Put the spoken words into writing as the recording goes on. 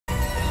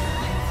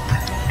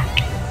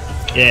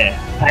Yeah.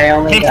 I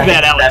only Takes got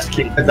that out. that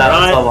kick because I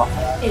was so long.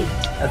 8,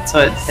 That's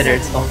what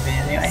hitters told me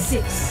anyway.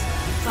 6,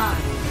 5,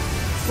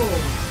 4,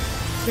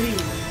 3, 2,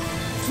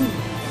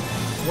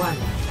 1.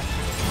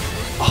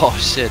 Oh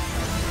shit.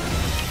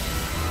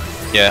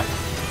 Yeah.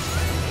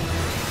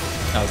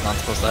 That was not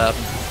supposed to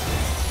happen.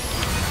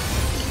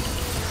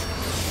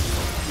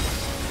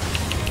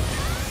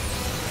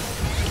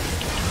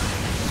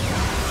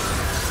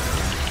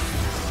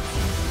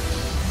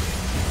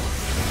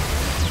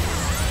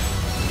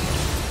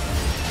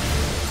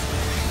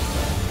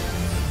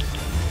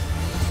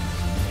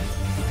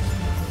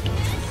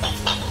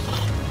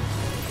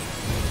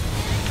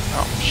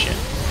 Oh shit.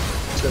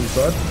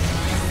 Sidebutt.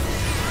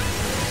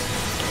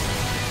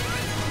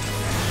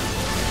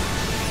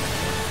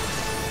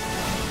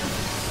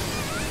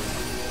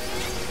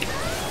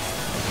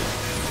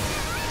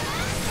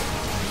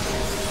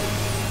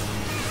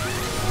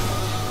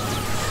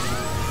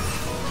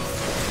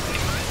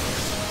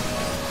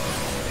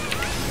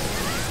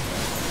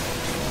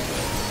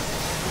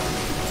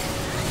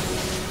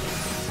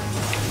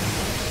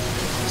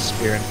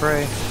 Spear and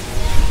pray.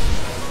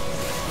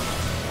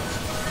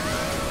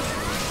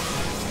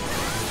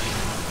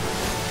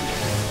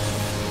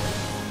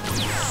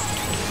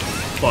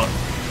 Fuck.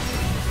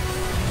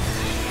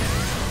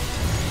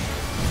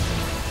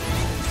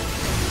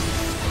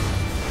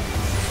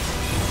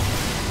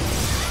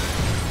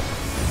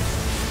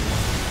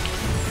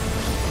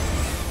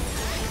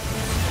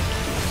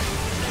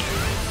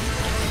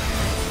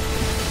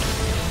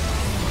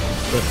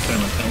 Let's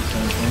turn my tanks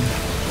on as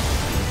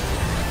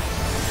well.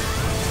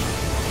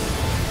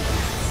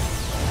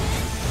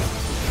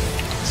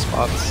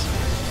 Spots.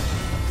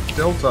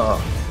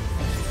 Delta.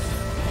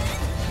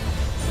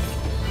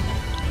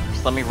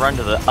 Just let me run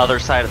to the other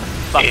side of the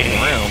fucking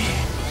room.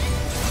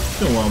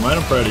 Doing well, mate.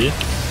 I'm proud of you.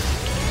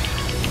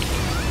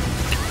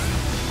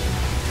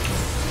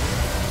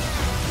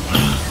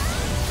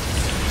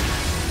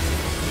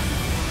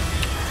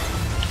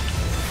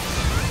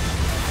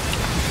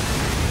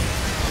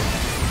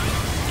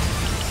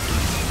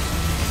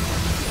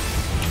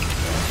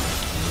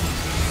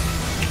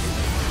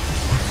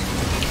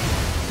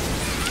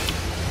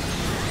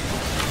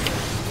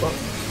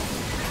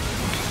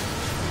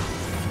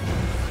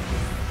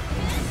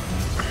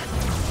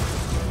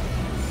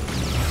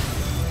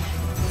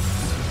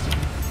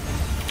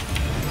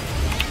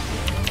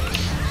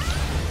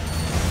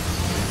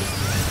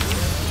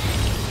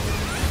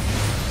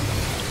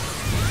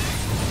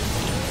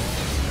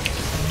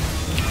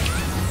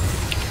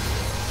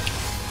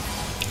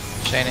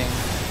 Chaining.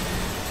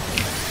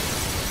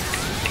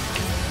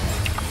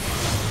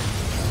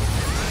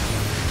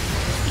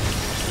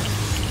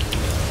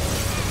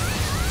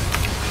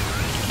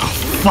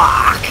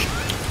 Fuck!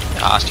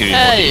 I asked you to do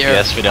more Hey,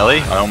 DPS,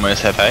 Fidelli. I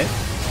almost have 8.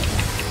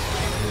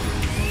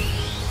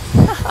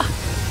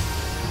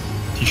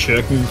 You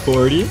shirking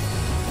before, do you?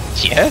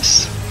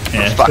 Yes.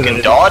 Yeah, I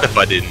fucking died if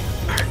I didn't.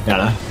 Yeah,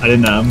 no, I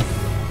didn't have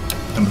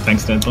a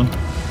thanks stance on.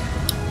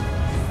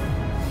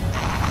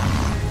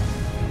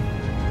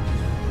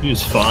 He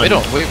was fine.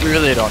 We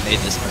really don't need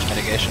this much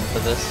mitigation for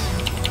this.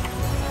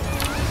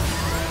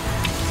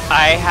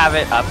 I have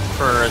it up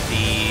for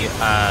the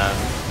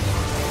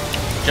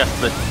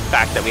just the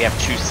fact that we have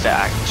two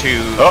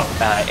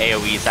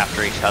AoEs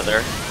after each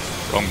other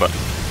Wrong button.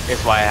 is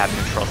why I have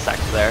neutral sex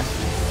there.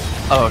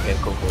 Oh, okay,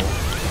 cool.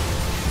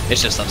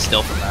 It's just I'm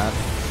still from that.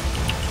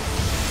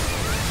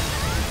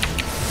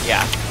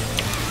 Yeah.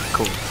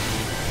 Cool.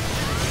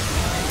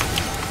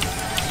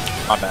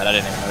 My bad, I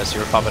didn't even notice you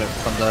were popping it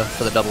from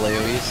for the double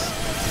AoEs.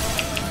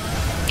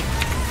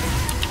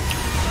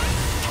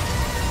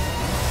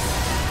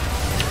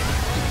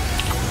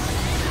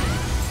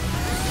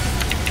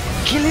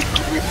 Kill it!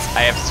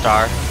 I have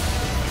star.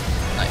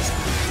 Nice.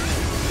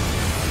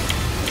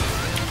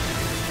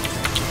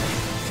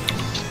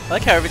 I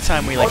like how every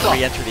time we like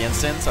re-enter the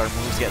instance, our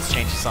moves gets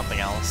changed to something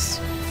else.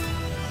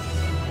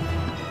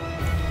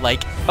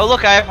 Like, Oh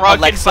look, I have Rock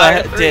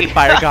Alexa did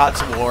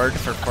Byregot's ward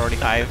for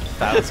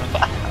 45,000.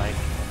 Like,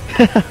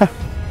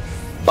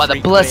 By the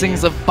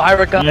blessings of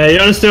Byregot. Yeah, you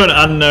want to do an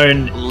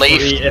unknown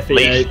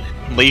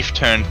Leaf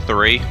turn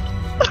 3.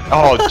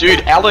 Oh, dude,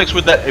 Alex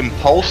with that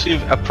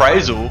impulsive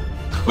appraisal.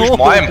 Which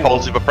my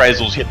impulsive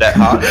appraisals hit that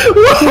hard.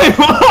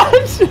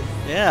 What?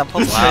 yeah,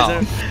 Pulse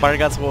Wow.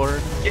 Byregot's ward,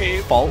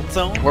 Fault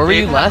Zone. Where were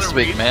you last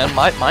week, man?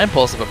 My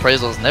impulsive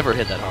appraisals never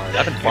hit that hard.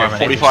 I've been farming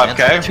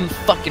 45k. Too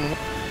fucking.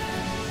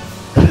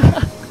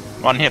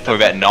 One hit for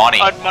about 90.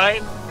 On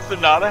mine,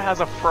 Sonata has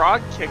a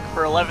frog kick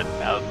for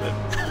 11,000.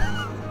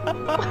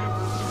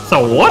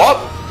 So what?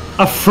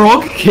 A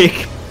frog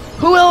kick?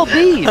 Who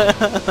LB?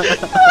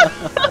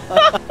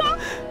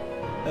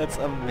 That's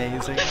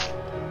amazing.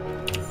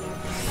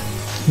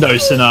 No,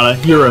 Sonata,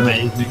 you're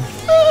amazing.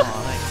 Oh,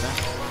 thanks, man.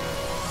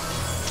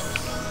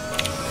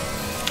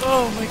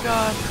 Oh my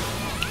god.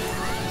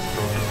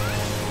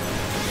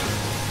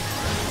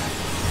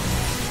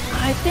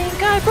 I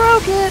think I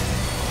broke it.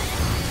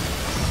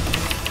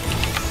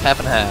 Half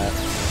and half.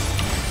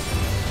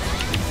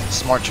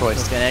 Smart choice.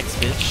 Let's get X,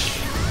 bitch.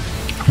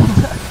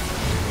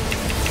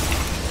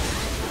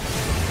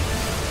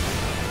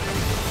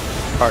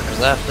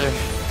 Partners after.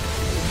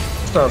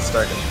 Start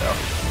stacking now.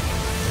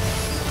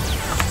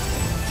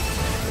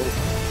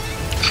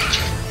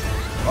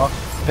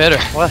 Peter,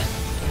 what?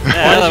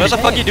 Yeah, what the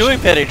fuck you doing,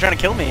 Petty? You're trying to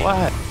kill me.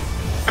 What?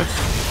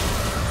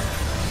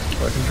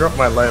 I can drop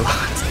my ley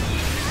lines.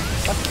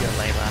 Fuck your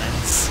ley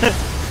lines.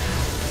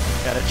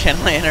 Got a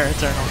channel inner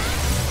eternal.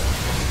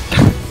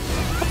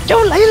 Yo,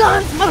 ley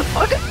lines,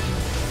 motherfucker!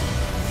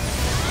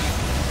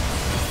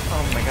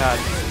 Oh my god.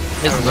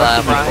 His I'm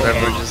lab not or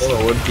whatever gonna just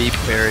follow would be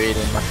buried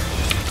in my...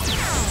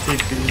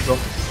 Keep these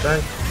off the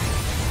stack.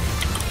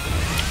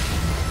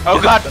 Oh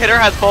god, Pitter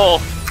has full.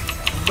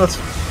 That's.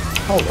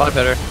 Hold Bye, on.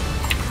 Peter.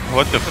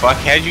 What the fuck?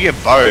 How'd you get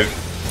both?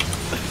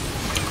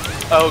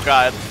 Oh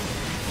god.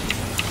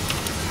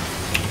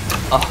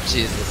 Oh,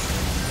 Jesus.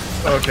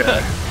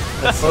 Okay.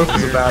 Both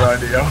is a bad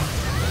idea.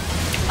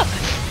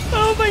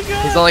 Oh my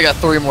god. He's only got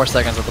 3 more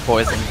seconds with the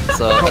poison,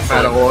 so Not that's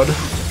bad it. award.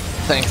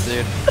 Thanks,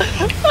 dude.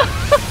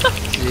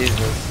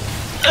 Jesus.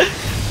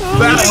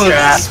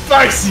 That's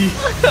spicy!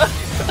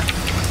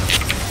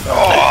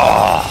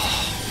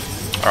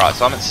 Oh. Alright,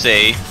 so I'm at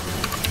C.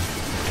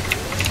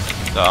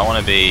 So I want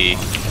to be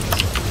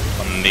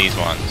on these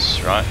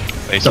ones, right?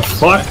 These The ones.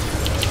 fuck?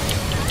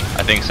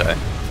 I think so.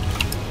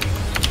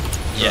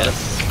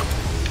 Yes.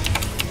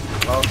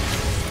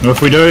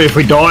 If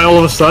we die all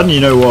of a sudden, you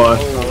know why.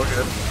 Oh,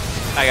 okay.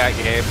 I got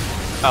Gabe.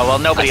 Oh well,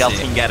 nobody I else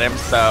see. can get him,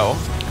 so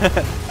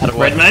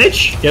Red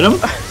mage, get him.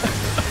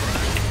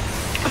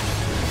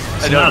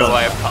 I don't know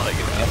why I'm calling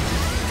it up.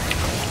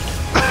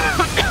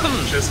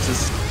 Just to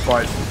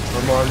fight,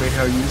 remind me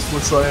how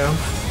useless I am.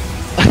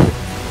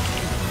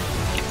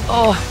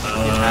 Oh,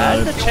 You had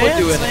the we'll chance,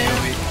 do it man.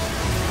 anyway.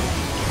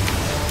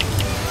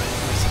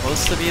 You're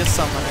supposed to be a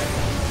summoner.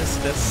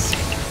 This.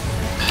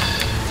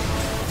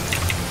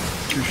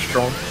 Too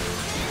strong.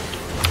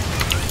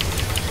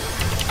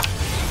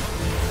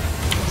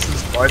 This is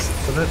spice,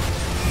 isn't it?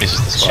 This is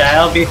the spot.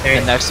 Shall be The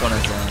 3. next one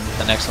is in.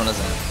 The next one is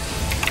in.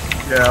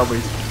 Yeah, LB.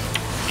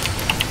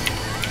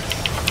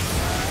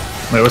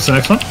 Wait, what's the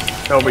next one?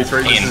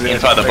 LB3. This In- is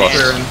inside the Make box.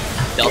 sure and-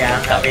 Delta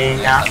Yeah, Cup, I mean,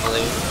 yeah. I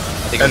believe.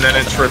 I think And then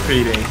Delta it's Cup.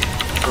 repeating.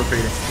 It's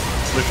repeating.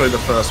 It's literally the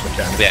first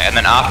mechanic. Yeah, and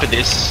then after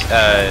this,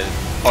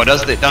 oh, it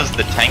does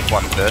the tank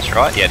one first,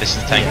 right? Yeah, this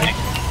is the tank.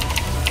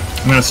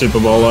 I'm gonna Super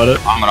Bowl at it.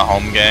 I'm gonna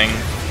home gang.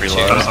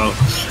 Reload. Oh.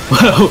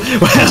 Well,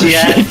 Do you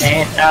have shit.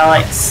 paint,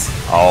 Alex?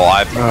 Oh,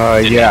 I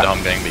didn't yeah. have the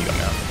home gang, but you got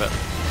me out. But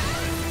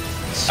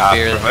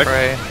Spear the provoke?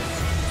 prey.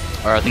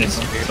 Or I think Yes,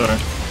 it's Spear. sorry.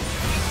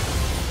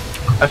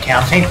 Okay,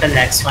 I'll take the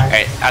next one.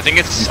 hey, I think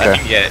it's. I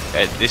think, yeah,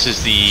 this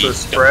is the. So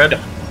spread.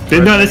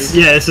 No, this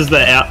is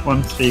the out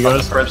one for you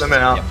guys. Spread them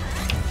out.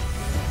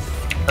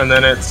 And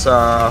then it's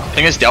I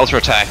think it's Delta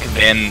attack,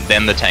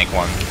 then the tank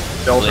one.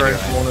 Delta Believe in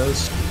it, right.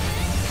 corners.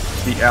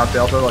 The out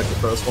Delta, like the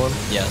first one.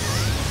 Yes.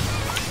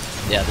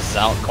 Yeah, this is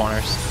out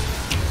corners.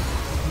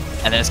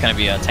 And then it's gonna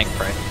be a tank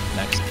prey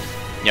next.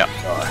 Yeah.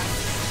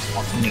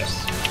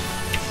 Yes.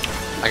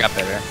 I got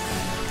better.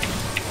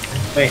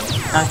 Wait,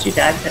 how'd you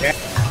die, Peter?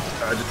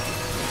 I just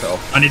fell.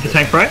 I need the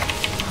tank break.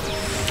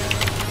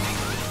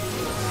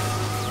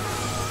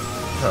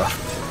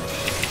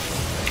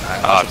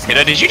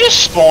 Peter, did you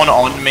just spawn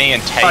on me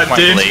and take I my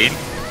did. lead?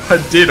 I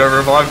did, I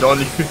revived on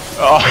you.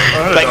 Oh,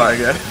 I don't know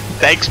again.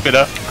 thanks,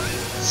 Peter.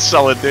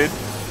 Solid, dude.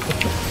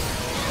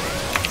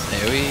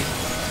 AoE.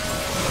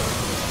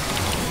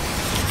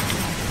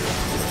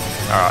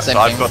 Alright, Same so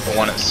I've thing. got the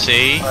one at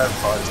C, I have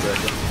 5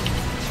 seconds.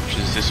 which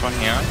is this one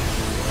here.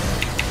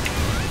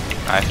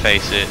 I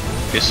face it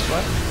this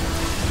way.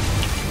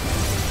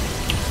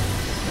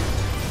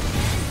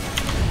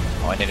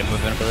 Oh, I need to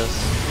move in for this.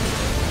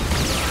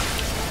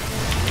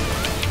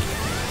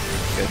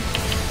 Good.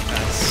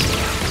 Nice.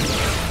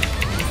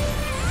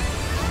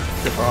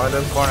 Behind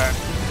him. Corner.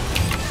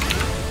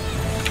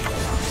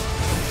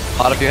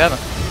 Pot if you haven't.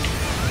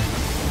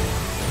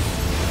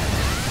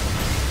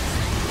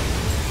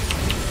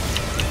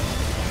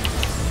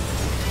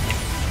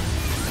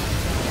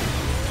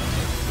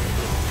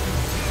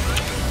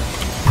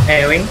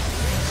 AoE?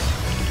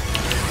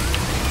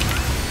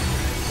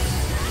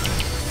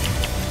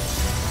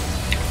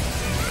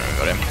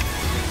 Got him.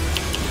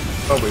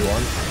 Probably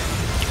one.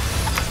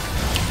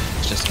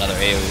 It's just another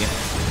AoE.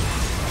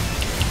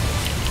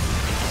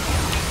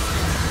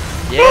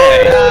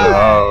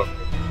 Yeah.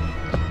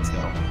 Let's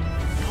go.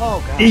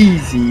 Oh god.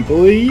 Easy,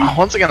 boy. Oh,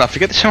 once again, I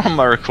forget to turn on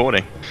my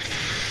recording.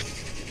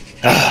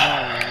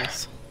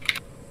 Nice.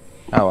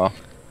 Oh well.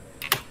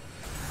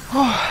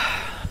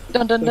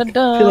 Dun, dun, dun,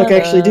 dun, I feel like I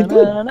actually did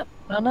good. dun,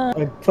 dun, dun.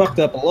 I fucked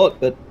up a lot,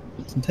 but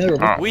it's terrible.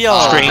 Alright. We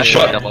all Screenshot.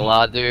 I fucked up a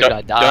lot, dude. Don't-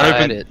 I don't died.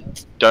 open-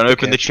 It. Don't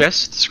open Okay. the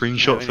chest.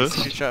 Screenshot Yeah, we need first.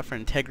 Screenshot for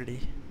integrity.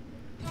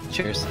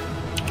 Cheers.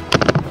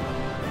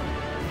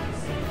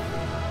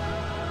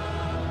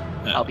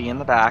 I'll be in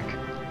the back.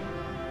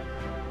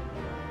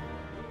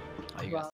 Oh, you guys